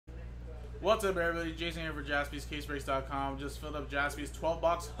What's up, everybody? Jason here for Jaspy'S, casebreaks.com. Just filled up Jaspy'S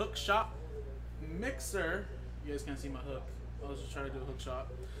 12-box hook shot mixer. You guys can't see my hook. I was just trying to do a hook shot.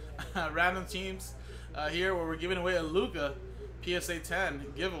 Random teams here where we're giving away a Luka PSA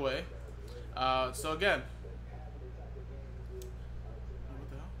 10 giveaway. So again, what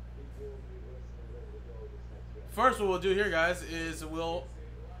the hell? First, what we'll do here, guys, is we'll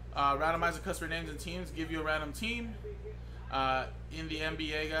randomize the customer names and teams, give you a random team in the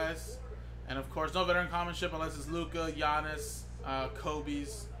NBA, guys. And of course, no veteran common ship unless it's Luka, Giannis,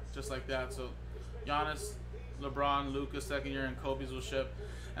 Kobe's, just like that. So Giannis, LeBron, Luka, second year, and Kobe's will ship.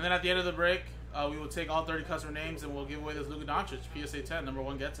 And then at the end of the break, we will take all 30 customer names and we'll give away this Luka Doncic PSA 10. Number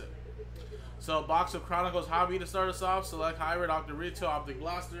 1 gets it. So box of Chronicles Hobby to start us off. Select Hybrid, Optic Retail, Optic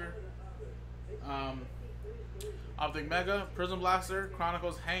Blaster, Optic Mega, Prism Blaster,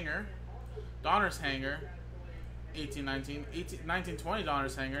 Chronicles Hanger, Donner's Hanger, 1920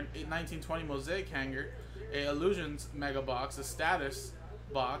 Donner's Hanger, 1920 Mosaic Hanger, a Illusions Mega Box, a Status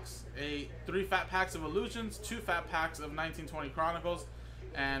Box, 3 fat packs of Illusions, 2 fat packs of 1920 Chronicles,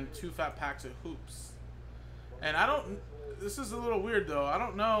 and 2 fat packs of Hoops. And this is a little weird though, I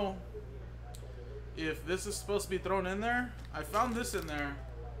don't know if this is supposed to be thrown in there. I found this in there,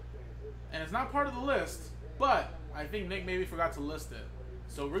 and it's not part of the list, but I think Nick maybe forgot to list it.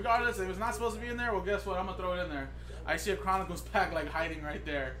 So regardless, if it's not supposed to be in there, well, guess what? I'm going to throw it in there. I see a Chronicles pack like hiding right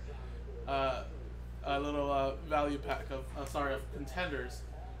there. A little value pack of contenders.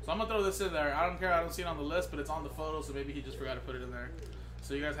 So I'm going to throw this in there. I don't care. I don't see it on the list, but it's on the photo, so maybe he just forgot to put it in there.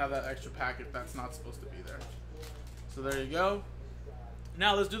 So you guys have that extra packet that's not supposed to be there. So there you go.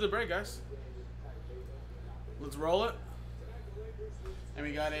 Now let's do the break, guys. Let's roll it. And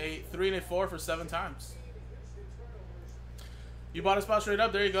we got a 3 and a 4 for 7 times. You bought a spot straight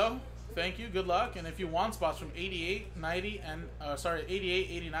up. There you go. Thank you. Good luck. And if you want spots from 88, 90, and 88,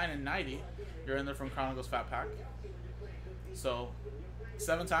 89, and 90, you're in there from Chronicles Fat Pack. So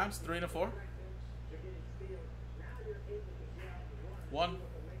 7 times, 3 and a 4. 1,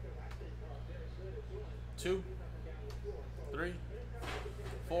 2, 3,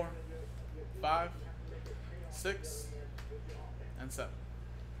 4, 5, 6, and 7.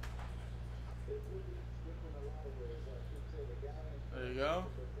 There you go.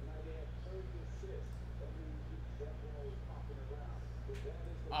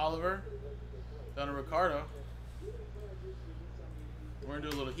 Oliver, down to Ricardo. We're going to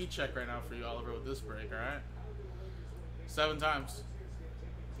do a little heat check right now for you, Oliver, with this break, alright? 7 times.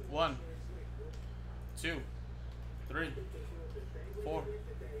 1, 2, 3, 4,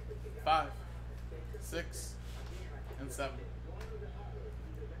 5, 6, and 7.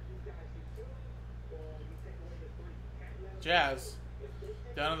 Jazz,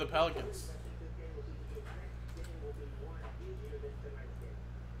 down to the Pelicans.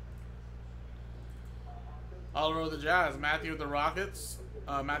 Oliver with the Jazz, Matthew with the Rockets,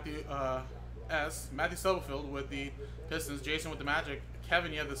 Matthew Stubblefield with the Pistons, Jason with the Magic,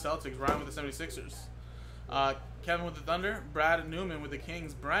 Kevin, you have the Celtics, Ryan with the 76ers, Kevin with the Thunder, Brad Newman with the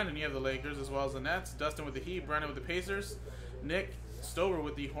Kings, Brandon, you have the Lakers as well as the Nets, Dustin with the Heat, Brandon with the Pacers, Nick Stover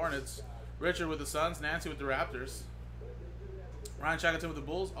with the Hornets, Richard with the Suns, Nancy with the Raptors, Ryan Shackleton with the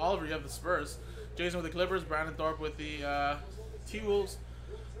Bulls, Oliver, you have the Spurs, Jason with the Clippers, Brandon Thorpe with the T-Wolves,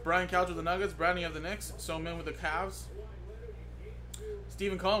 Brian Couch with the Nuggets, Brandon, you have the Knicks, So Min with the Cavs,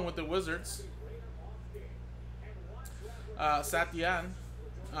 Stephen Cullen with the Wizards, Satyan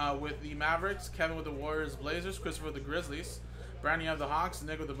with the Mavericks, Kevin with the Warriors, Blazers, Christopher with the Grizzlies, Brandon, you have the Hawks,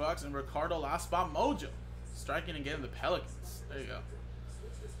 Nick with the Bucks, and Ricardo, last spot mojo, striking again the Pelicans. There you go.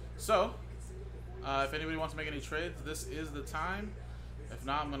 So, if anybody wants to make any trades, this is the time. If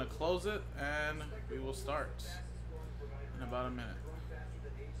not, I'm going to close it, and we will start in about a minute.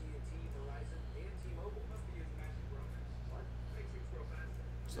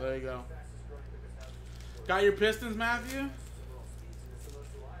 So there you go. Got your Pistons, Matthew?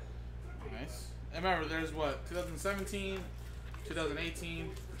 Nice. And remember, there's what? 2017, 2018,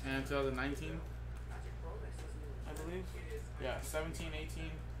 and 2019, I believe. Yeah, 17,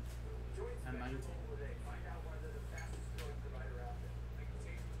 18, and 19.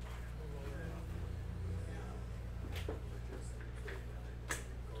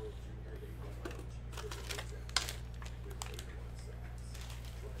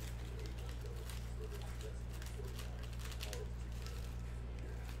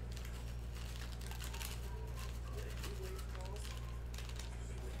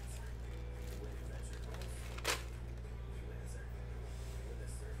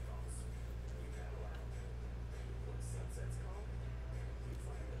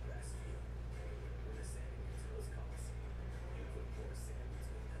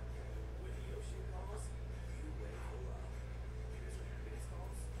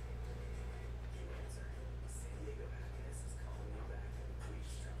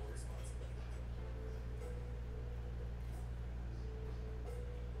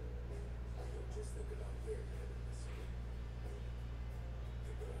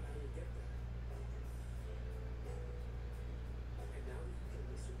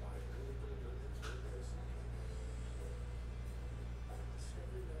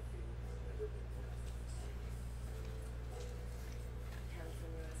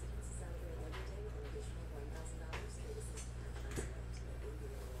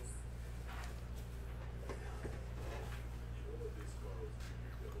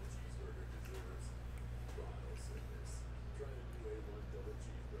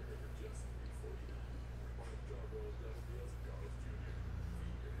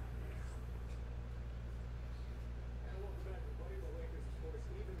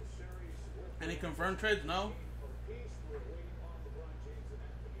 Any confirmed trades? No.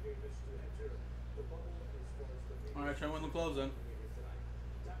 Alright, try to win the close then.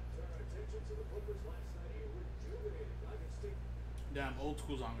 Damn, old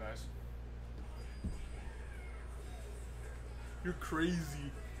school's on, guys. You're crazy.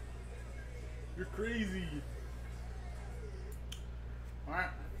 You're crazy. Alright.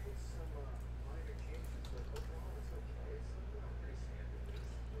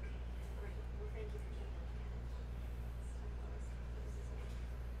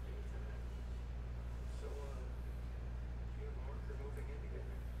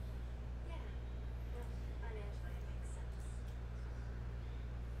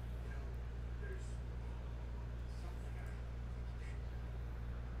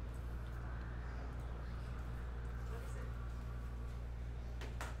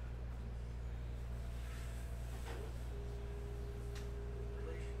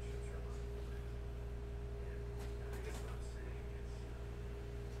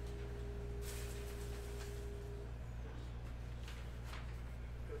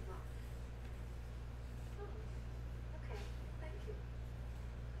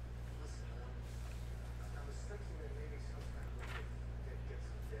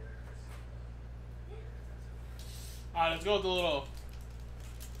 Alright, let's go with the little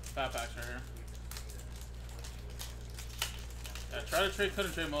fat packs right here. Yeah, try to trade,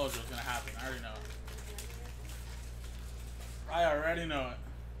 couldn't trade Mojo is gonna happen. I already know it. I already know it.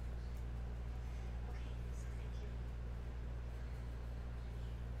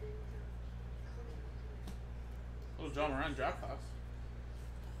 Little John Moran draft class.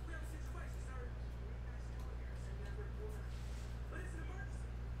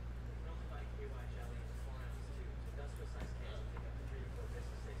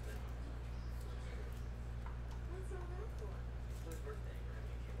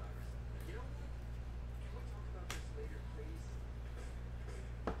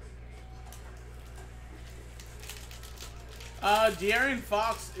 De'Aaron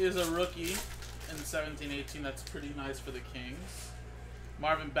Fox is a rookie in 17-18. That's pretty nice for the Kings.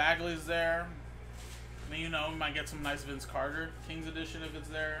 Marvin Bagley's there. I mean, you know, we might get some nice Vince Carter Kings edition if it's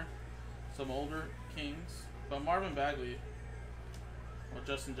there. Some older Kings. But Marvin Bagley. Well,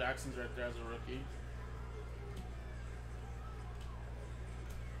 Justin Jackson's right there as a rookie.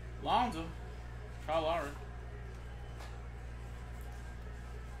 Lonzo. Kyle Lowry.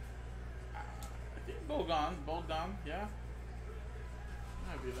 I think Bogdan, yeah.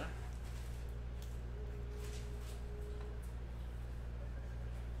 Might be there.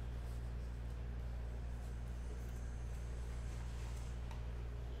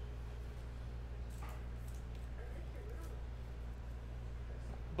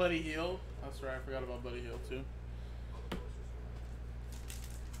 Buddy Hield. That's right, I forgot about Buddy Hield too.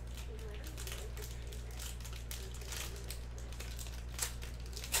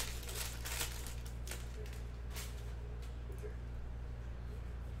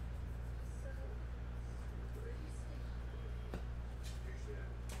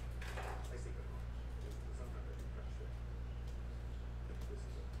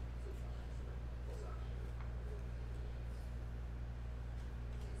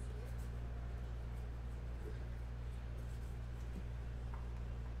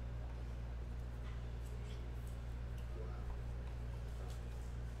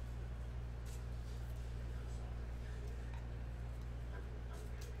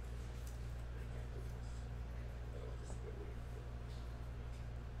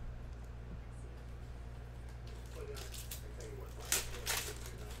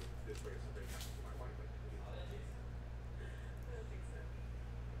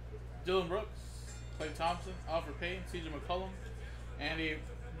 Dylan Brooks, Klay Thompson, Alfred Payton, CJ McCollum, and a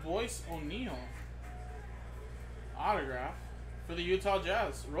Royce O'Neal autograph for the Utah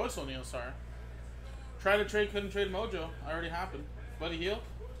Jazz. Royce O'Neal, sorry. Tried to trade, couldn't trade Mojo. Already happened. Buddy Hield,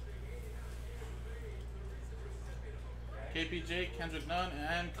 KPJ, Kendrick Nunn,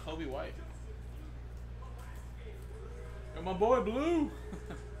 and Kobe White. Got my boy Blue.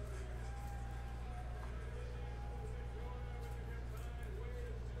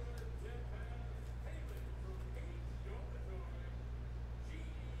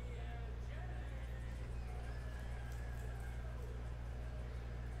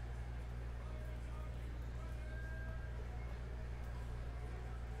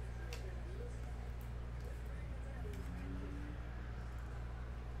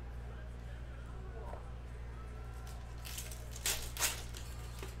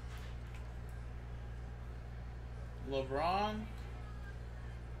 LeBron,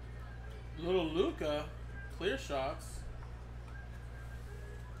 little Luka, clear shots.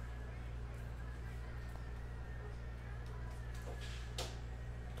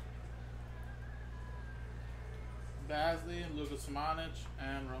 Basley, Luka,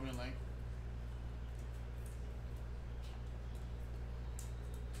 and Romeo Link.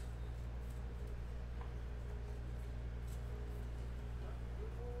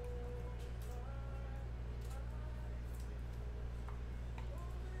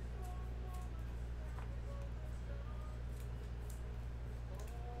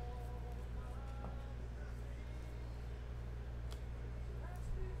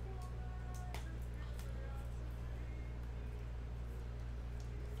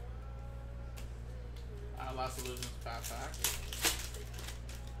 Last Illusions fat pack.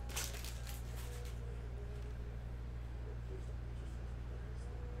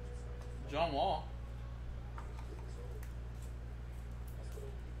 John Wall.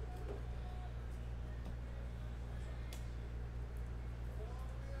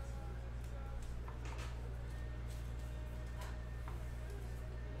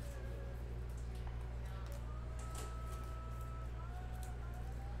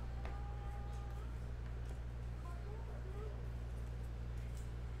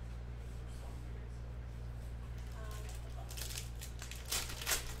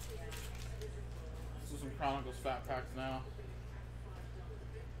 Chronicles fat packs now.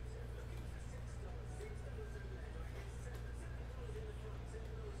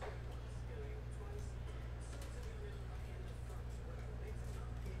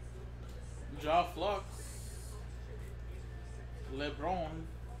 Ja Flux, LeBron,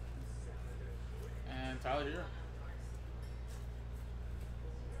 and Tyler Hero.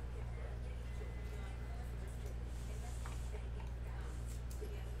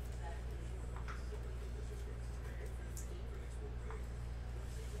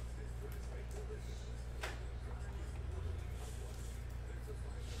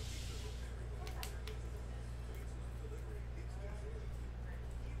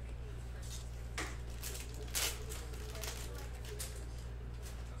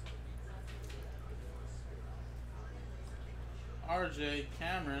 RJ,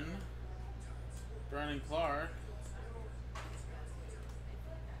 Cameron, Brandon Clark,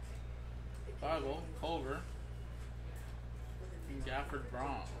 Bible, Culver, and Gafford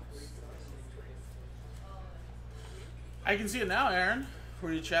Bronze. I can see it now, Aaron.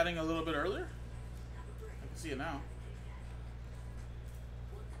 Were you chatting a little bit earlier? I can see it now.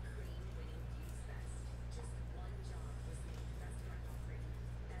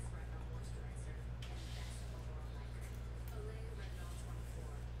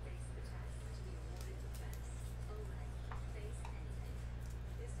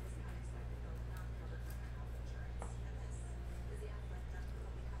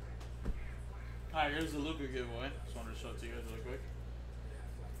 Alright, here's the Luka giveaway. Just wanted to show it to you guys really quick.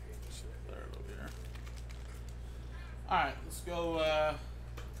 There it over here. Alright, let's go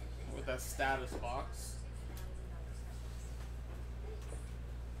with that status box.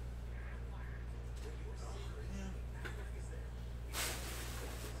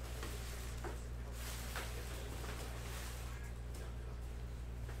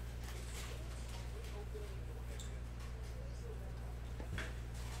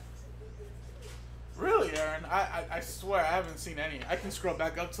 Aaron, I swear I haven't seen any. I can scroll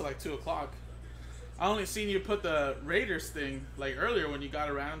back up to like 2 o'clock. I only seen you put the Raiders thing like earlier when you got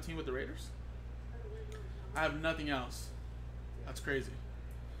a random team with the Raiders. I have nothing else. That's crazy.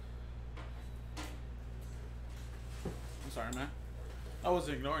 I'm sorry, man. I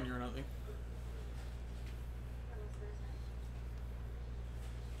wasn't ignoring you or nothing.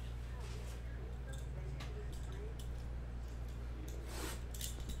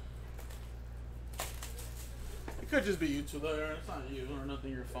 Could just be you two there. It's not you or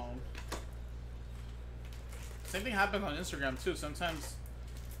nothing. Your phone. Same thing happens on Instagram too. Sometimes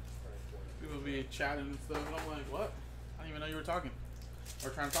people be chatting and stuff, and I'm like, "What? I didn't even know you were talking or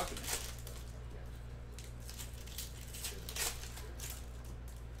trying to talk to me."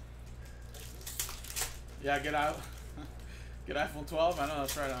 Yeah, get out. Get iPhone 12. I know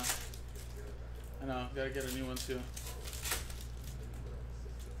that's right. I know. Gotta get a new one too.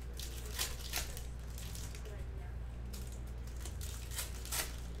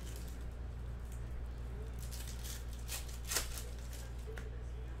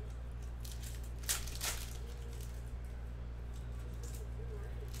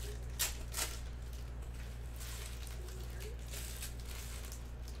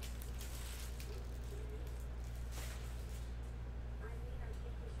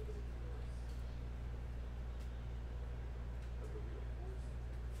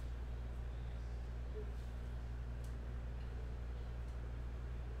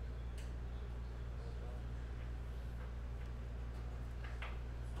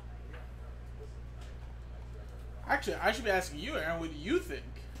 Actually, I should be asking you, Aaron. What do you think?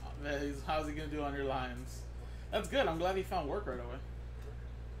 How's he gonna do on your Lions? That's good. I'm glad he found work right away.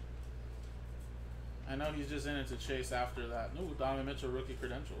 I know he's just in it to chase after that. No, Donovan Mitchell rookie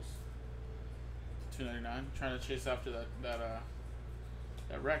credentials. $2.99. Trying to chase after that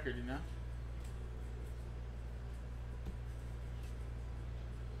record, you know.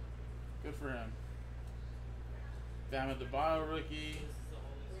 Good for him. Bam Adebayo rookie.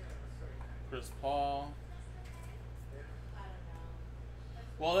 Chris Paul.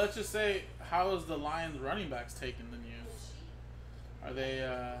 Well, let's just say, how is the Lions running backs taking the news? Are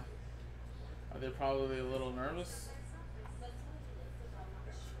they probably a little nervous?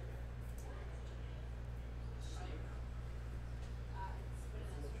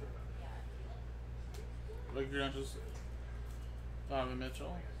 Rookie credentials. Donovan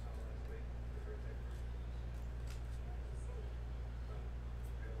Mitchell.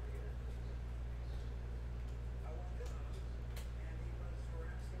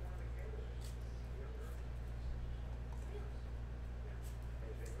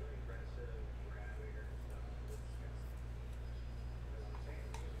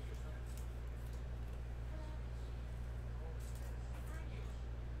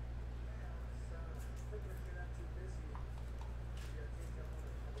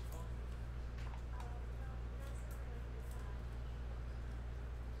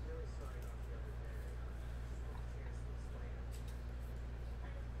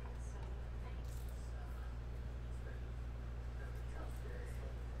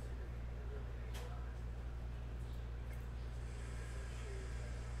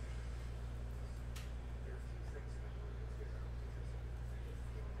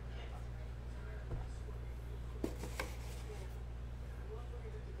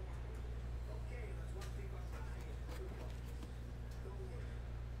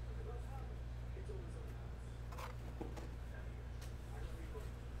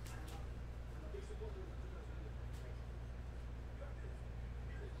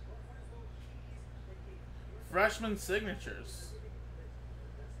 Freshman signatures.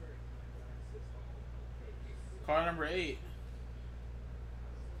 Card number 8.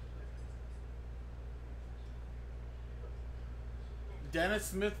 Dennis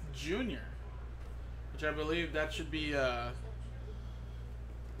Smith Jr., which I believe that should be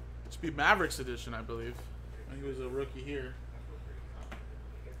Mavericks edition, I believe. He was a rookie here.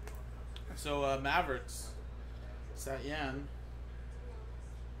 So Mavericks. Satyan.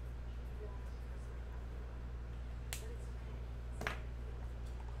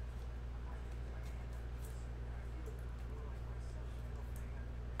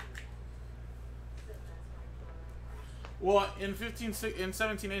 Well, in 17,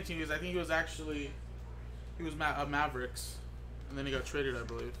 18 I think he was Mavericks, and then he got traded, I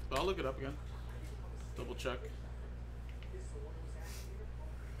believe. But I'll look it up again, double check.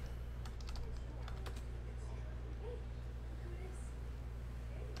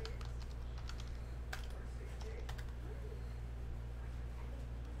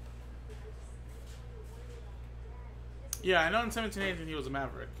 Yeah, I know in 17, 18 he was a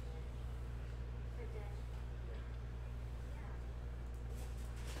Maverick.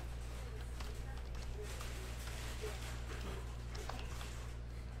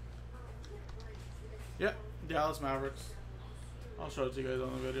 Yep, Dallas Mavericks. I'll show it to you guys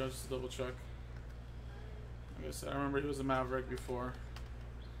on the video just to double check. Like I said, I remember he was a Maverick before.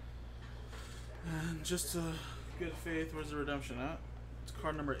 And just to good faith, where's the redemption at? It's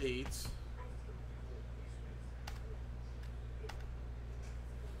card number 8.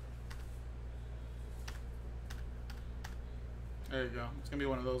 There you go. It's going to be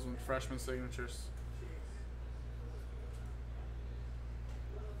one of those with freshman signatures.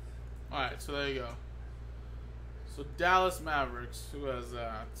 Alright, so there you go. So Dallas Mavericks, who has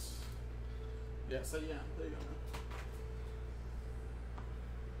that? Yeah, so yeah, there you go.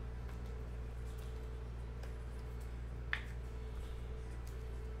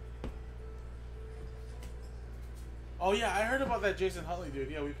 Oh yeah, I heard about that Jason Huntley dude.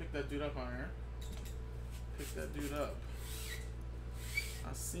 Yeah, we picked that dude up on here. Picked that dude up.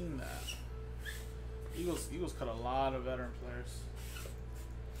 I seen that. Eagles cut a lot of veteran players.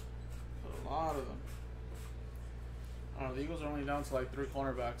 Cut a lot of them. I don't know, the Eagles are only down to like 3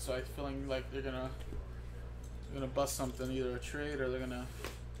 cornerbacks, so I'm feeling like they're gonna bust something, either a trade or they're gonna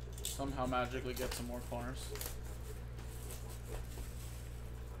somehow magically get some more corners.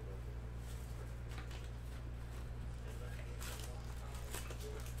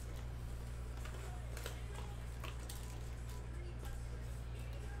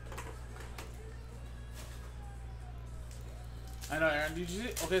 I know, Aaron. Did you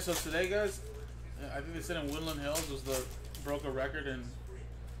see? Okay, so today, guys, I think they said in Woodland Hills broke a record in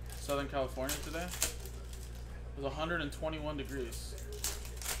Southern California today. It was 121 degrees.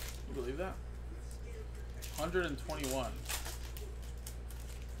 You believe that? 121.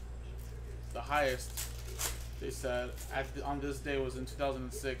 The highest they said on this day was in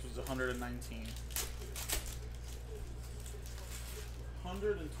 2006, was 119.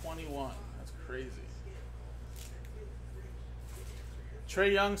 121. That's crazy.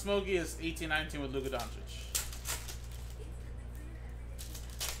 Trae Young, Smokey is 18-19 with Luka Doncic.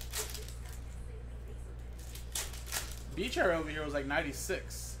 Beach air over here was like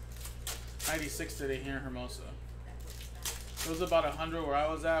 96. 96 today here in Hermosa. It was about 100 where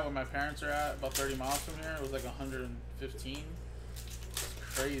I was at, where my parents are at, about 30 miles from here. It was like 115. It's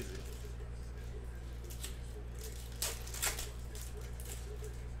crazy.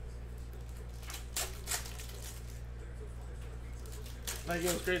 Like,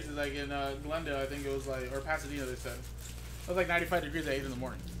 it was crazy. Like in Glendale, I think it was like, or Pasadena, they said. It was like 95 degrees at 8 in the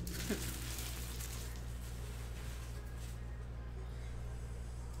morning.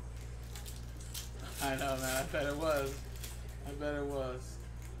 I know, man. I bet it was. I bet it was.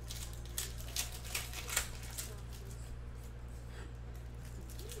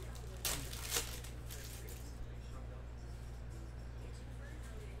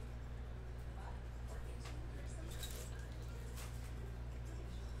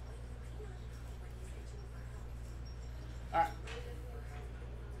 Alright.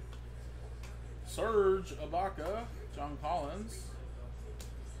 Serge Ibaka, John Collins,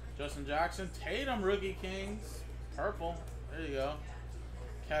 Justin Jackson, Tatum, Rookie Kings, purple. There you go.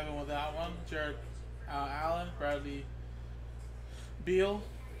 Kevin with that one. Jared Allen, Bradley Beal,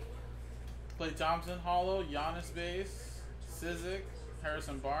 Klay Thompson, hollow. Giannis base, Sizik,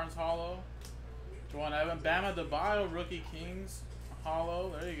 Harrison Barnes, hollow. Juwan Evan, Bama Debayo, Rookie Kings,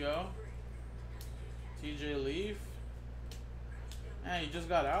 hollow. There you go. TJ Leaf. Man, you just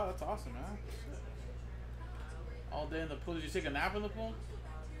got out. That's awesome, man. Shit. All day in the pool. Did you take a nap in the pool?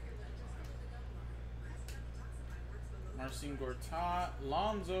 Marcin Gortat,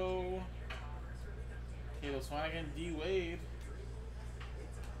 Lonzo, Caleb Swanigan, D Wade.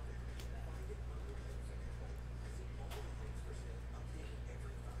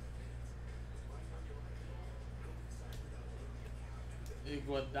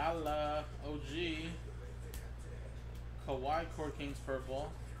 Iguodala, OG, Kawhi, Core Kings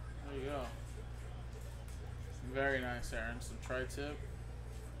purple. There you go. Very nice, Aaron. Some tri-tip.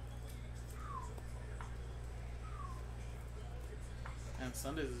 And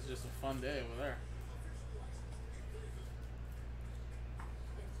Sundays is just a fun day over there.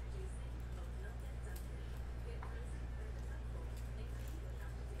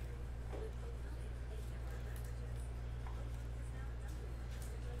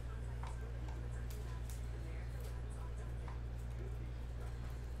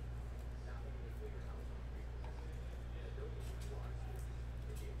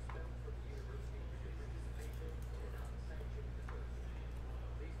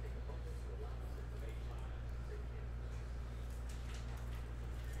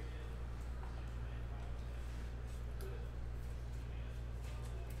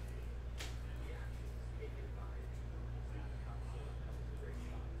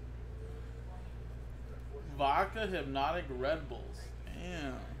 Vodka Hypnotic Red Bulls.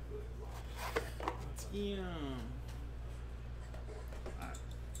 Damn. Damn. Alright.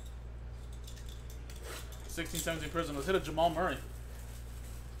 16-17 prison. Let's hit a Jamal Murray.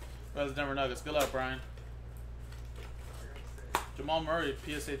 That's Denver Nuggets. Good luck, Brian. Jamal Murray,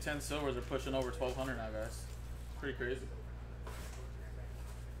 PSA 10 silvers are pushing over 1,200 now, guys. Pretty crazy.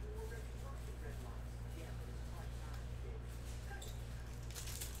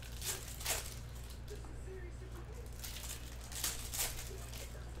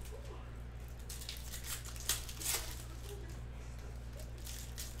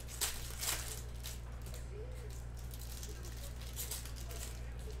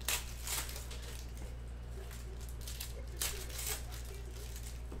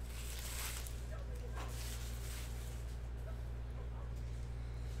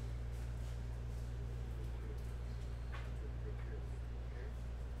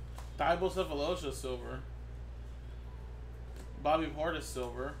 Thibaut Cephalosha silver. Bobby Portis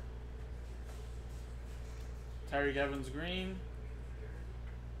silver. Tyreek Evans green.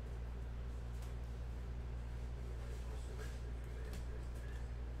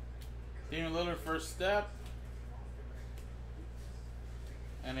 Damian Lillard first step.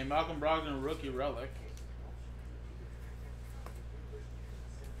 And a Malcolm Brogdon rookie relic.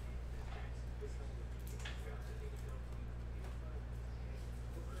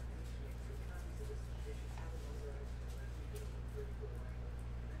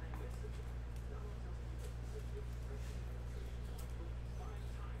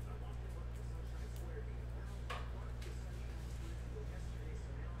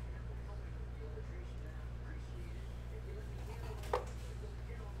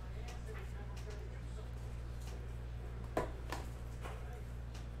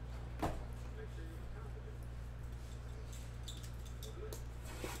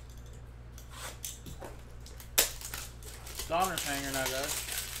 Donner's hanger now,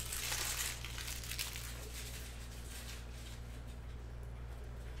 guys.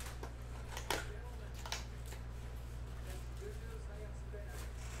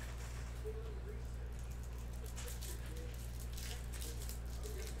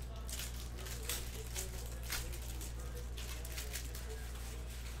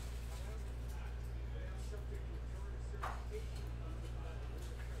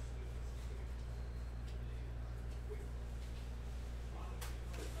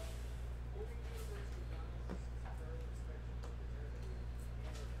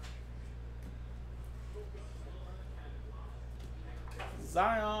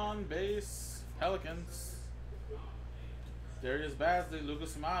 Zion, base, Pelicans. Darius Bazley, Luka,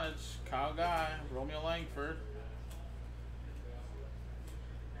 Kyle Guy, Romeo Langford.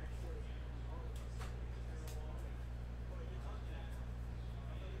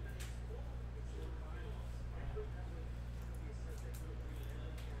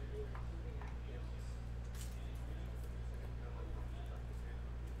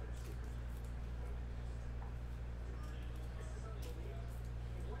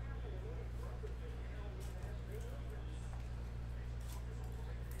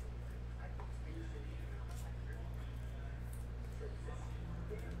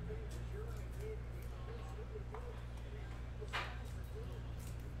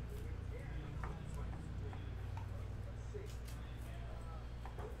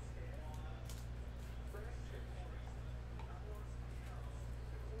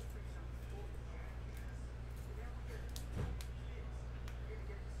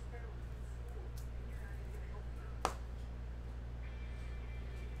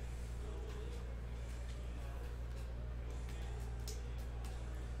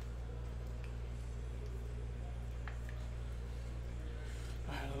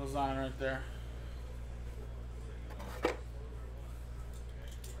 Little Zion right there.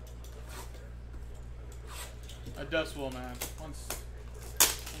 I just will, man. Once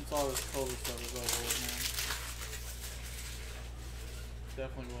all this COVID stuff is over with, man.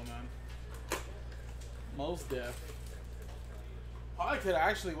 Definitely will, man. Most def. Probably could have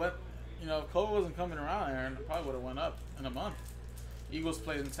actually went, you know, if COVID wasn't coming around, Aaron, it probably would have went up in a month. Eagles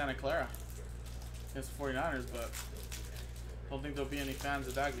played in Santa Clara against the 49ers, but don't think there'll be any fans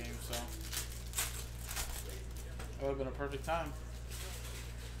at that game, so that would have been a perfect time.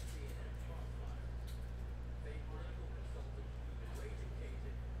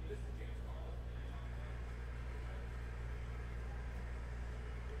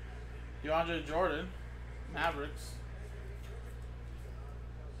 DeAndre Jordan, Mavericks.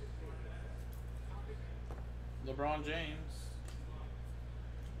 LeBron James.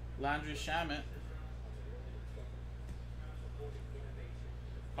 Landry Shamet.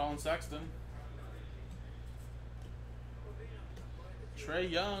 Colin Sexton.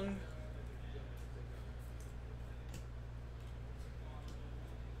 Trae Young.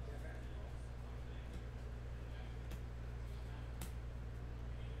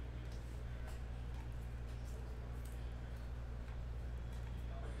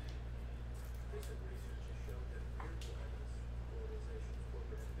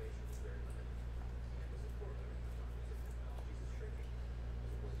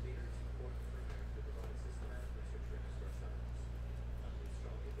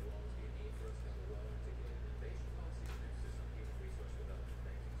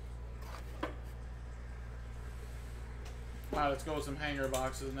 Alright, let's go with some hanger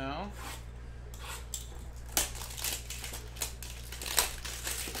boxes now.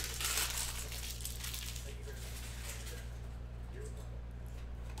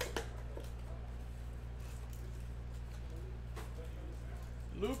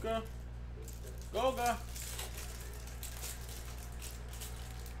 Luka, Goga.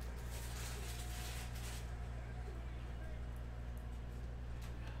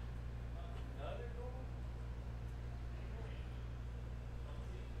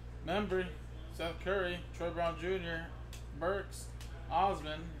 Membry, Seth Curry, Troy Brown Jr., Burks,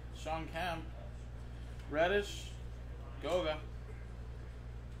 Osmond, Sean Kemp, Reddish, Goga.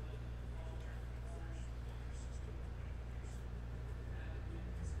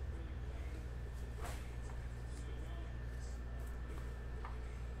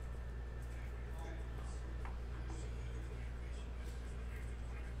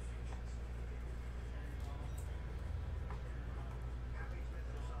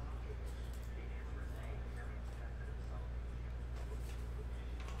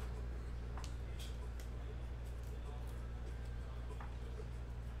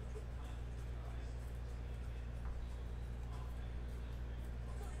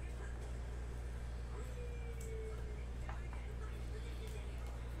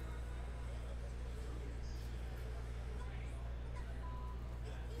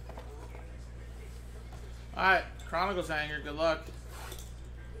 Alright, Chronicles hanger. Good luck.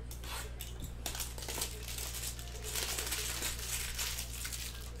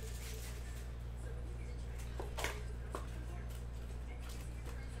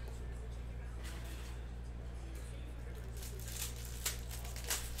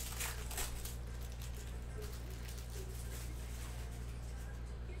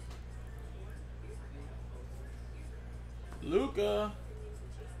 Luka.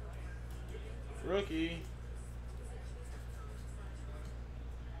 Rookie.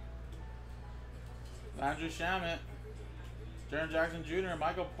 Andrew Shamet. Jaren Jackson Jr.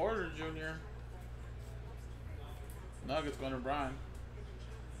 Michael Porter Jr. Nuggets going to Brian.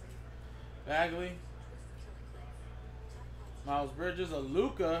 Bagley. Miles Bridges. A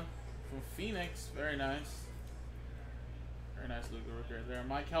Luka from Phoenix. Very nice. Very nice Luka rookie right there.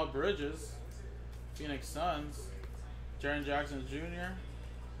 Michael Bridges. Phoenix Suns. Jaren Jackson Jr.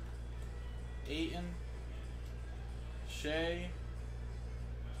 Ayton. Shea.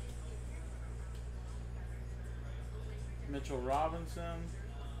 Mitchell Robinson.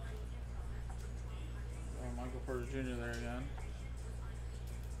 Oh, Michael Porter Jr. there again.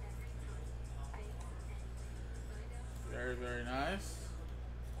 Very, very nice.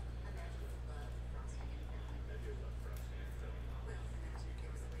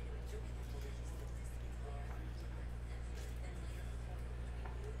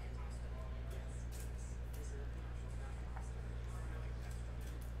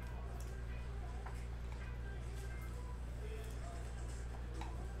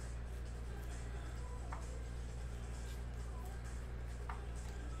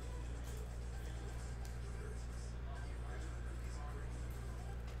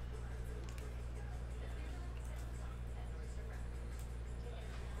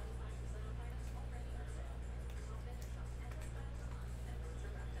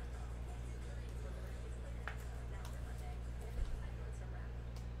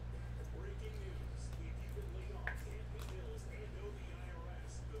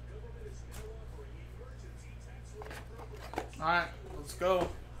 Alright, let's go.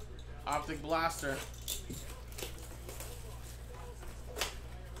 Optic Blaster.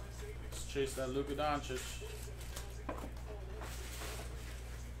 Let's chase that Luka Doncic.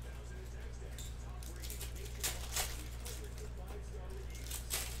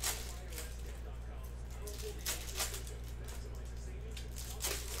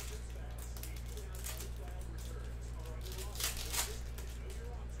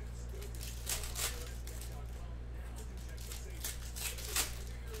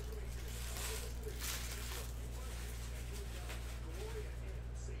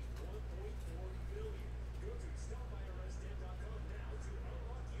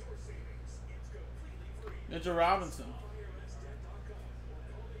 Mitchell Robinson.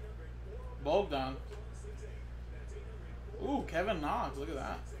 Bogdan. Ooh, Kevin Knox. Look at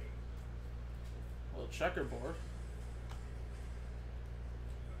that. A little checkerboard.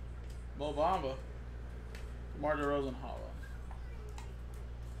 Bobamba. DeMar DeRozan hollow.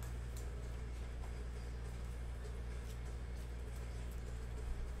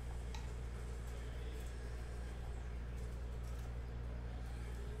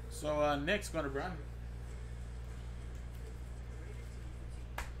 So, Nick's going to Brian.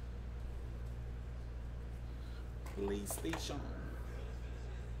 PlayStation.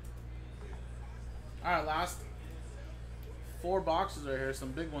 Alright, last 4 boxes right here.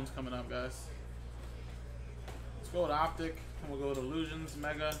 Some big ones coming up, guys. Let's go with Optic. And we'll go with Illusions,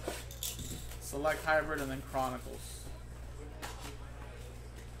 Mega, Select Hybrid, and then Chronicles.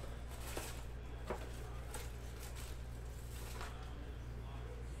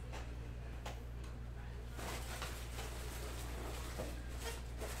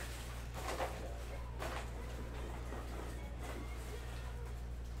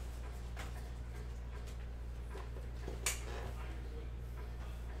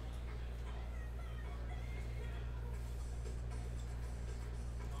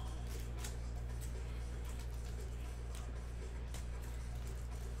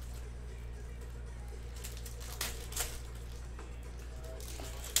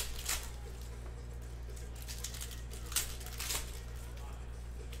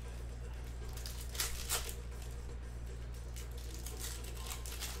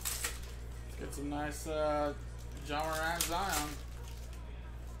 Get some nice John Morant Zion.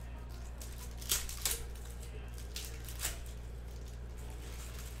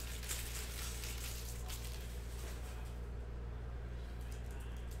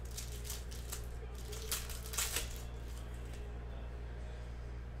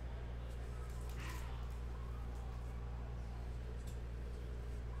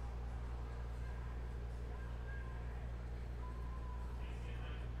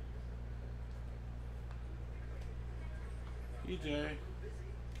 PJ.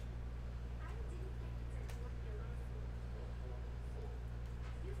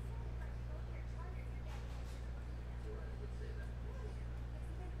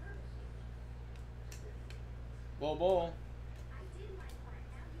 Bull.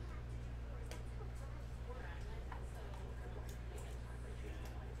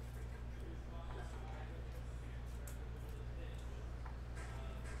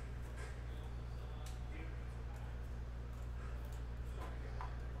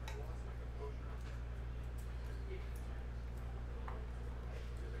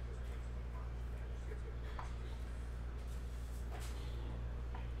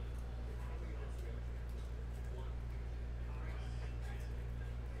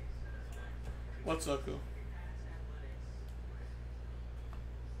 What's Oku?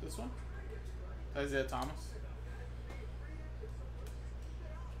 This one? Isaiah Thomas.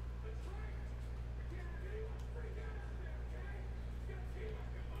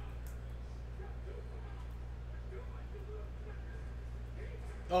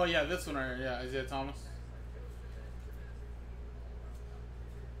 Oh yeah, this one right here. Yeah, Isaiah Thomas.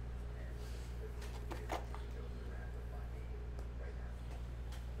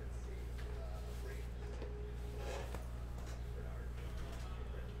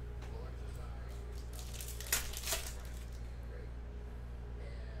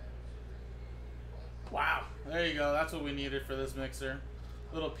 Wow, there you go. That's what we needed for this mixer.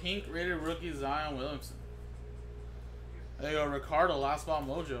 Little pink rated rookie Zion Williamson. There you go, Ricardo, last ball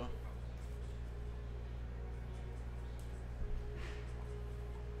mojo.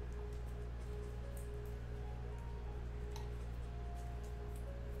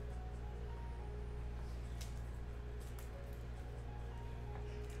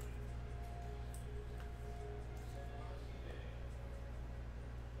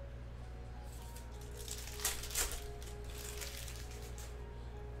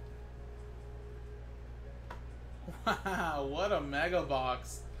 Wow, what a mega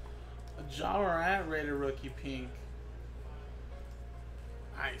box. A John Morant rated rookie pink.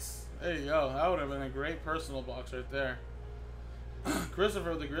 Nice. There you go. That would have been a great personal box right there.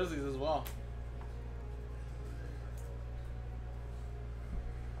 Christopher of the Grizzlies as well.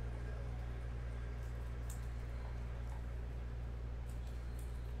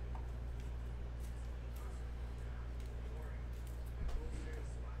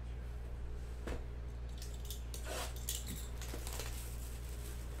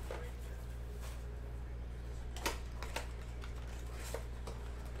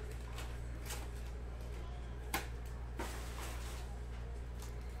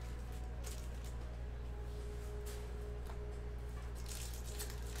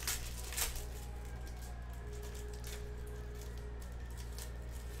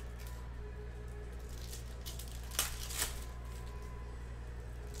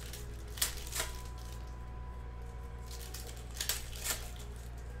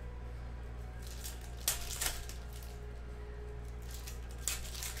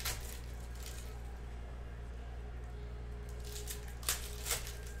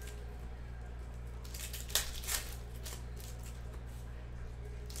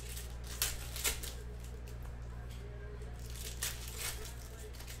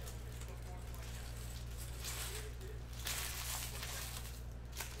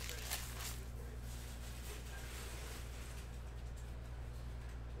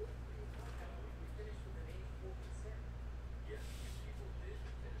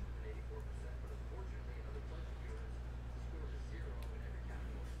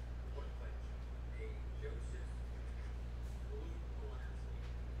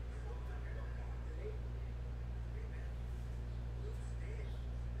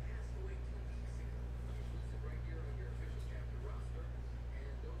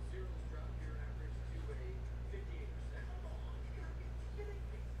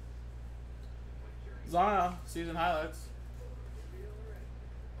 Zion, season highlights.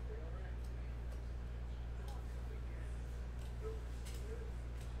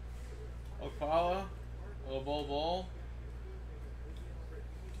 Okpala, Bull.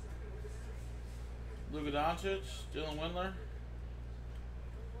 Luka Doncic, Dylan Windler.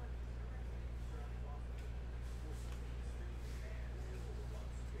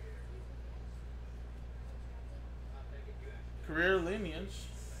 Career lineage.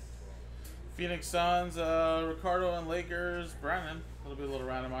 Phoenix Suns, Ricardo and Lakers, Brennan. That'll be a little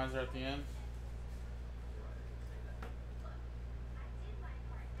randomizer at the end.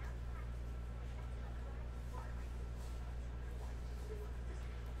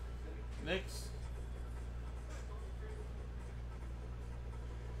 Knicks.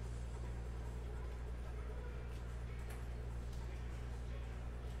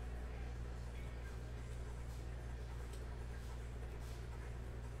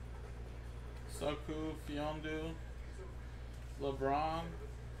 Saku, Fiondu, LeBron,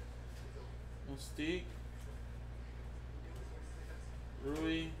 Mystique,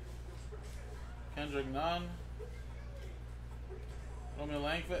 Rui, Kendrick Nunn, Romeo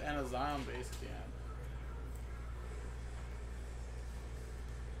Langford, and a Zion base at the end.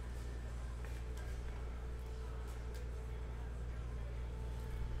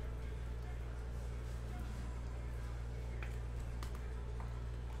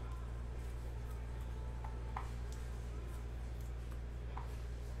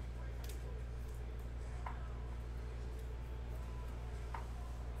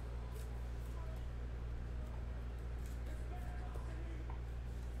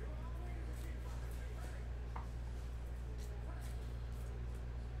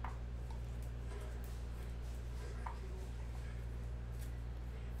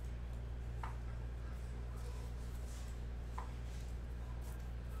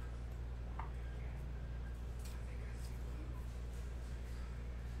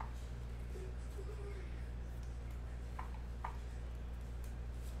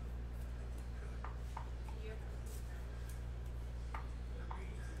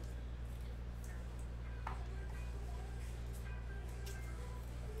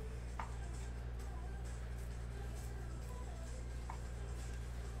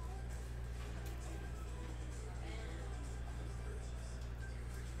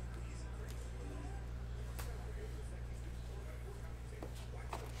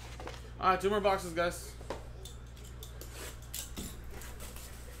 Alright, 2 more boxes, guys.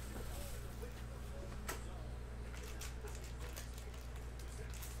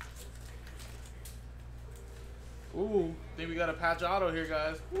 Ooh, think we got a patch auto here,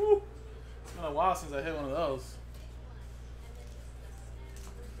 guys. Woo! It's been a while since I hit one of those.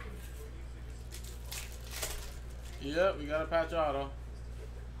 Yep, we got a patch auto.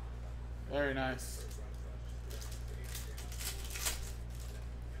 Very nice.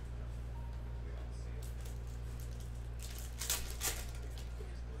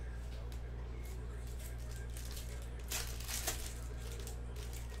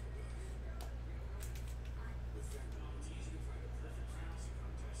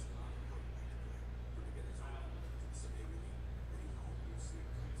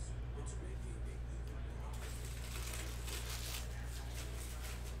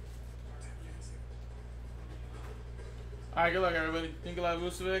 Alright, good luck, everybody. Nikolai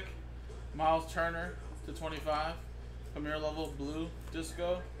Vucevic, Miles Turner to 25, Premier level blue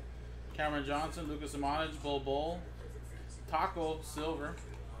disco, Cameron Johnson, Luka Samanic, Bol, Taco silver,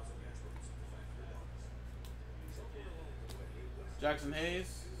 Jackson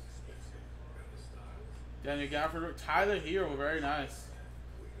Hayes, Daniel Gafford, Tyler Hero, very nice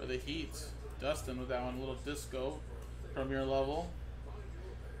for the Heat. Dustin with that one, little disco, Premier level,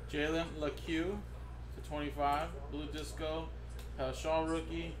 Jalen LeCue. 25, blue disco, Shaw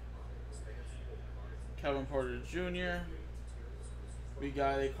rookie, Kevin Porter Jr. We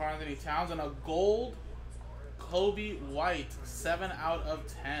got a Karl-Anthony Towns and a gold Kobe White, 7 out of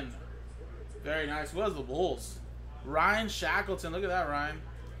 10. Very nice. Who has the Bulls? Ryan Shackleton. Look at that, Ryan.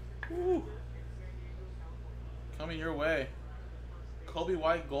 Woo. Coming your way. Kobe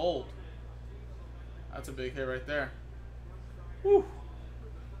White gold. That's a big hit right there. Woo.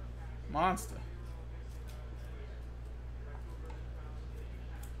 Monster.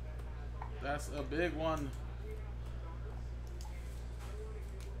 That's a big one.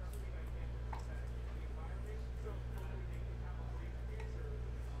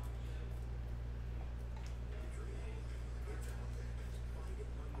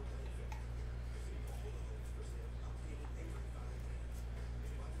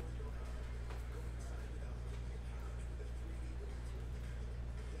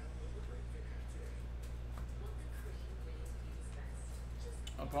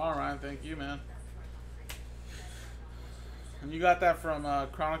 All right, thank you, man. And you got that from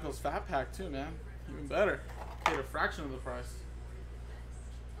Chronicles Fat Pack too, man. Even better. Paid a fraction of the price.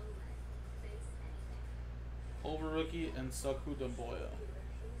 Over rookie and Saku Damboya.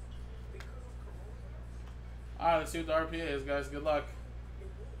 Alright, let's see what the RPA is, guys. Good luck.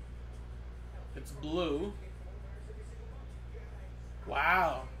 It's blue.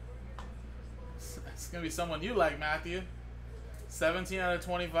 Wow. It's gonna be someone you like, Matthew. 17 out of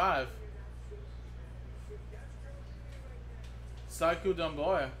 25. Saku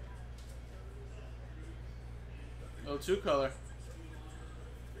Damboya. Oh, 2-color.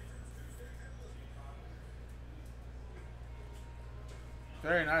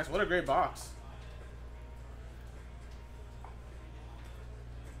 Very nice. What a great box.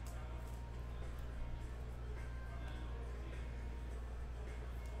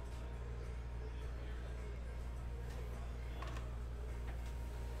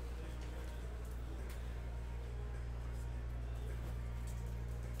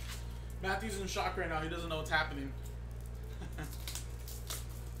 Matthew's in shock right now. He doesn't know what's happening.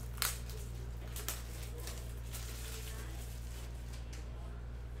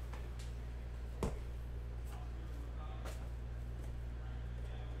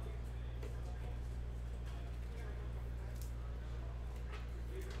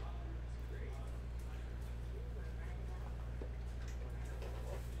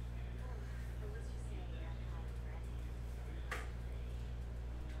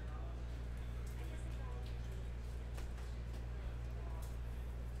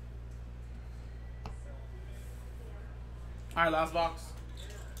 All right, last box.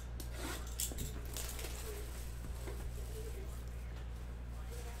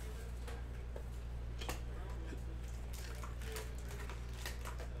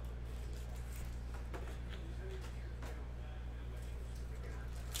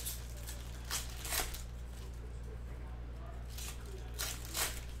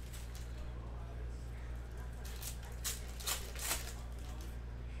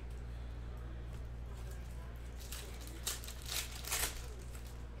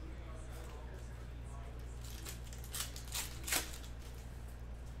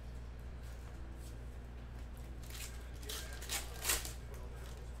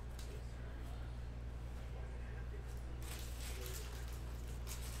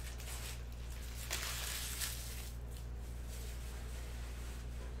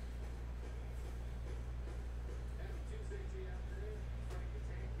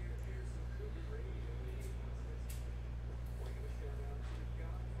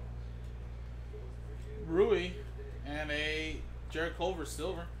 Rui and a Jared Culver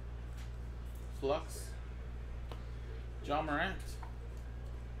silver. Flux. John Morant.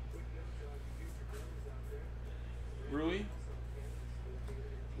 Rui.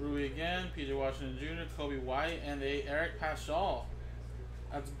 Rui again. PJ Washington Jr., Kobe White, and a Eric Paschall.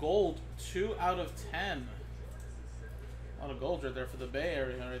 That's gold. 2 out of 10. A lot of gold right there for the Bay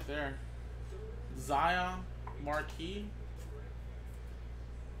Area right there. Zion. Marquee.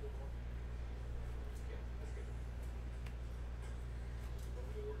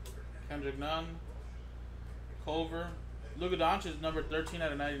 Kendrick Nunn, Culver, Luka Doncic number 13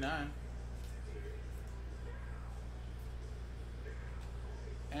 out of 99,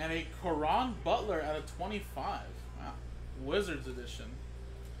 and a Caron Butler out of 25. Wow, Wizards edition.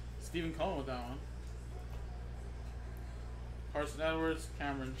 Stephen Cohen with that one. Carson Edwards,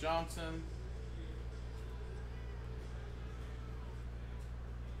 Cameron Johnson.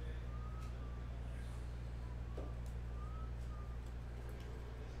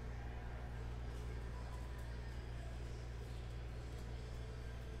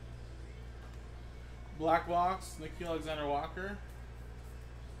 Black box, Nickeil Alexander-Walker.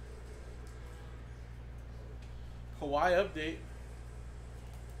 Kawhi update.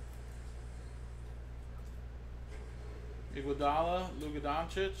 Iguodala, Luka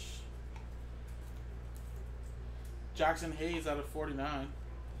Doncic. Jackson Hayes out of 49.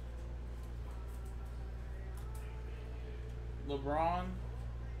 LeBron.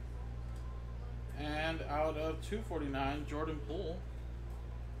 And out of 249, Jordan Poole.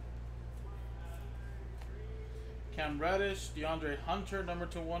 Cam Reddish, DeAndre Hunter, number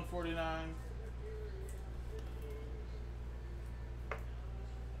 2/149.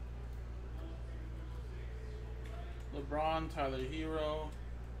 LeBron, Tyler Hero.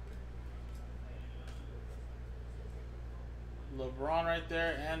 LeBron right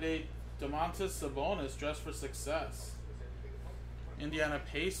there, and a Domantas Sabonis, dressed for success. Indiana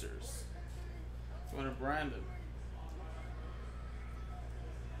Pacers. Going to Brandon.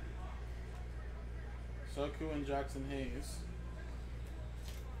 Soku and Jackson Hayes.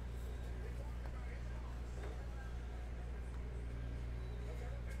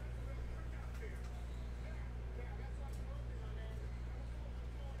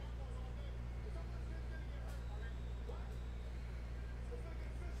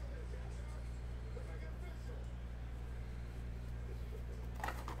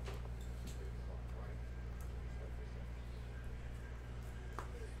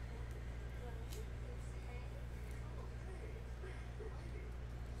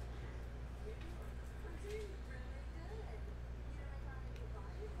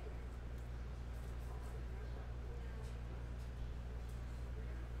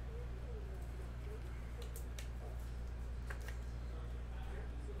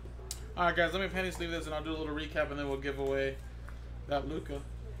 Alright guys, let me penny sleeve this and I'll do a little recap and then we'll give away that Luka.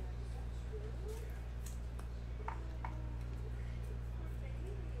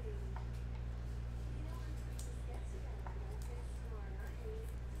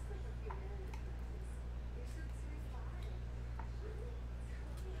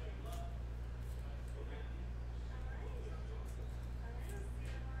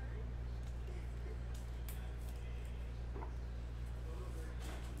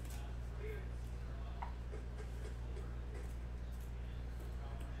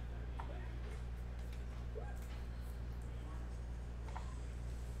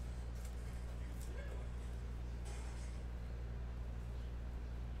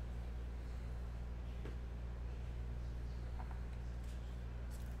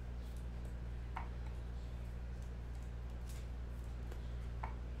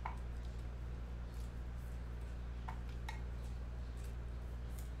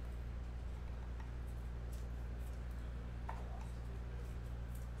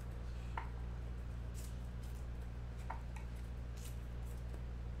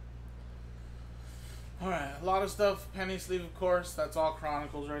 Alright, a lot of stuff. Penny sleeve, of course. That's all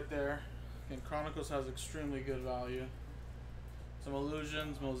Chronicles right there. And Chronicles has extremely good value. Some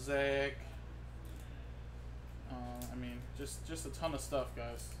Illusions, Mosaic. I mean, just a ton of stuff,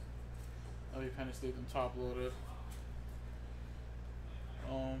 guys. That'll be penny sleeved and top loaded.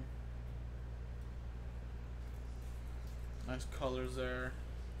 Nice colors there.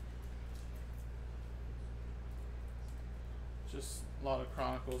 Just a lot of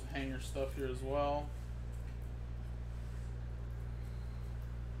Chronicles hanger stuff here as well.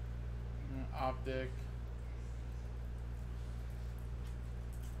 Optic.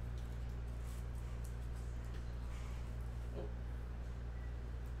 Oh.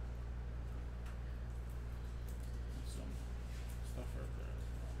 Some stuff right there as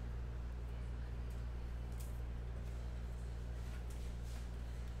well.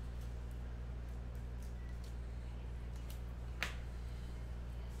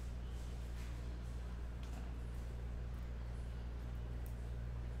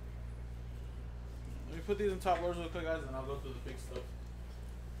 Let me put these in top loaders real quick, guys, and I'll go through the big stuff.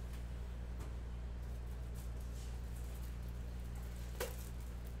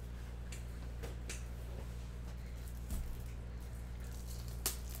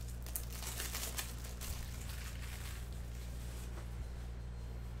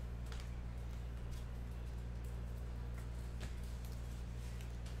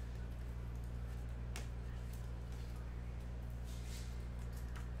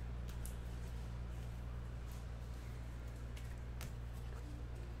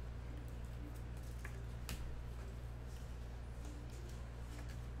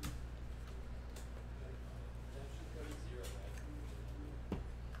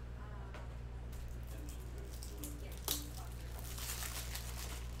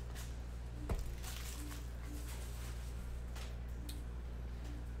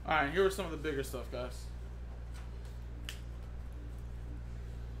 Alright, here are some of the bigger stuff, guys.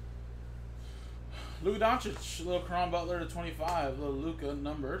 Luka Doncic, little Caron Butler to 25, little Luka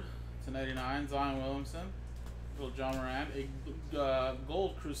numbered to 99, Zion Williamson, little John Morant, a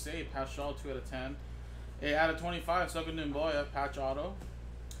gold Crusade patch all 2 out of 10, a out of 25 Sucker Numboya patch auto,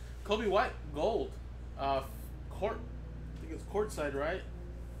 Kobe White gold, court, I think it's courtside, right?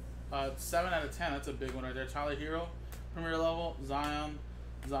 7 out of 10, that's a big one right there. Tyler Hero, premier level, Zion,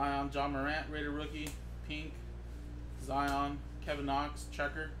 John Morant, rated rookie, pink, Zion, Kevin Knox,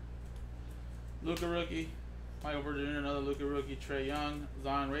 checker, Luka rookie, Michael Porter Jr., another Luka rookie, Trae Young,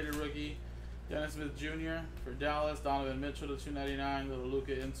 Zion rated rookie, Dennis Smith Jr. for Dallas, Donovan Mitchell to 299, little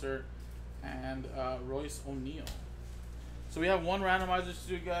Luka insert, and Royce O'Neal. So we have one randomizer to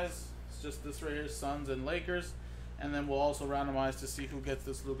do, guys. It's just this right here, Suns and Lakers, and then we'll also randomize to see who gets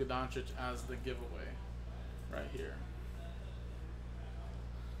this Luka Doncic as the giveaway right here.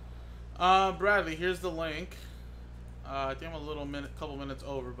 Bradley, here's the link. I think I'm a couple minutes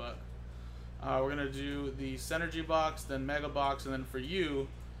over, but we're gonna do the Synergy box, then Mega box, and then for you,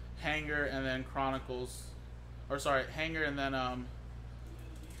 Hanger, and then Chronicles, or sorry, Hanger, and then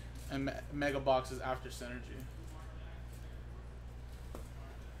and Mega boxes after Synergy.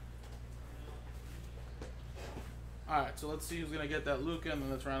 All right, so let's see who's gonna get that Luka, and then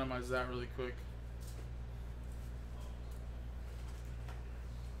let's randomize that really quick.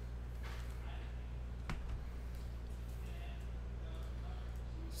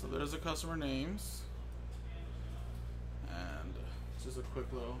 So there's the customer names, and just a quick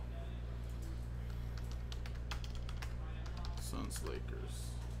little Suns Lakers.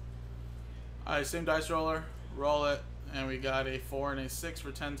 Alright, same dice roller, roll it, and we got a 4 and a 6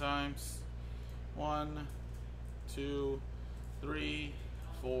 for 10 times. 1, 2, 3,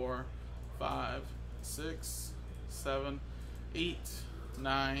 4, 5, 6, 7, 8,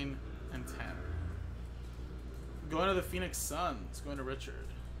 9, and 10. Going to the Phoenix Suns, going to Richard.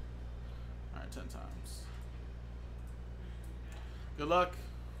 Alright, 10 times. Good luck.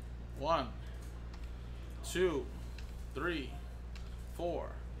 1, 2, 3, 4,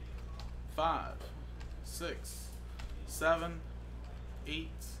 5, 6, 7, 8,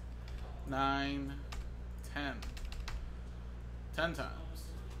 9, 10. 10 times.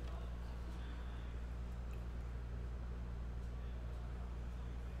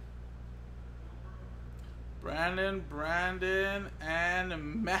 Brandon,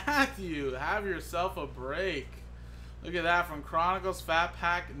 and Matthew, have yourself a break. Look at that, from Chronicles Fat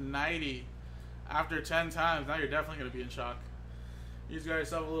Pack 90. After 10 times, now you're definitely going to be in shock. You just got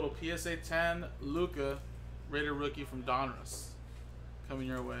yourself a little PSA 10 Luka rated rookie from Donruss coming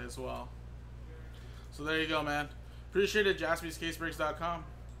your way as well. So there you go, man. Appreciate it. JaspysCaseBreaks.com.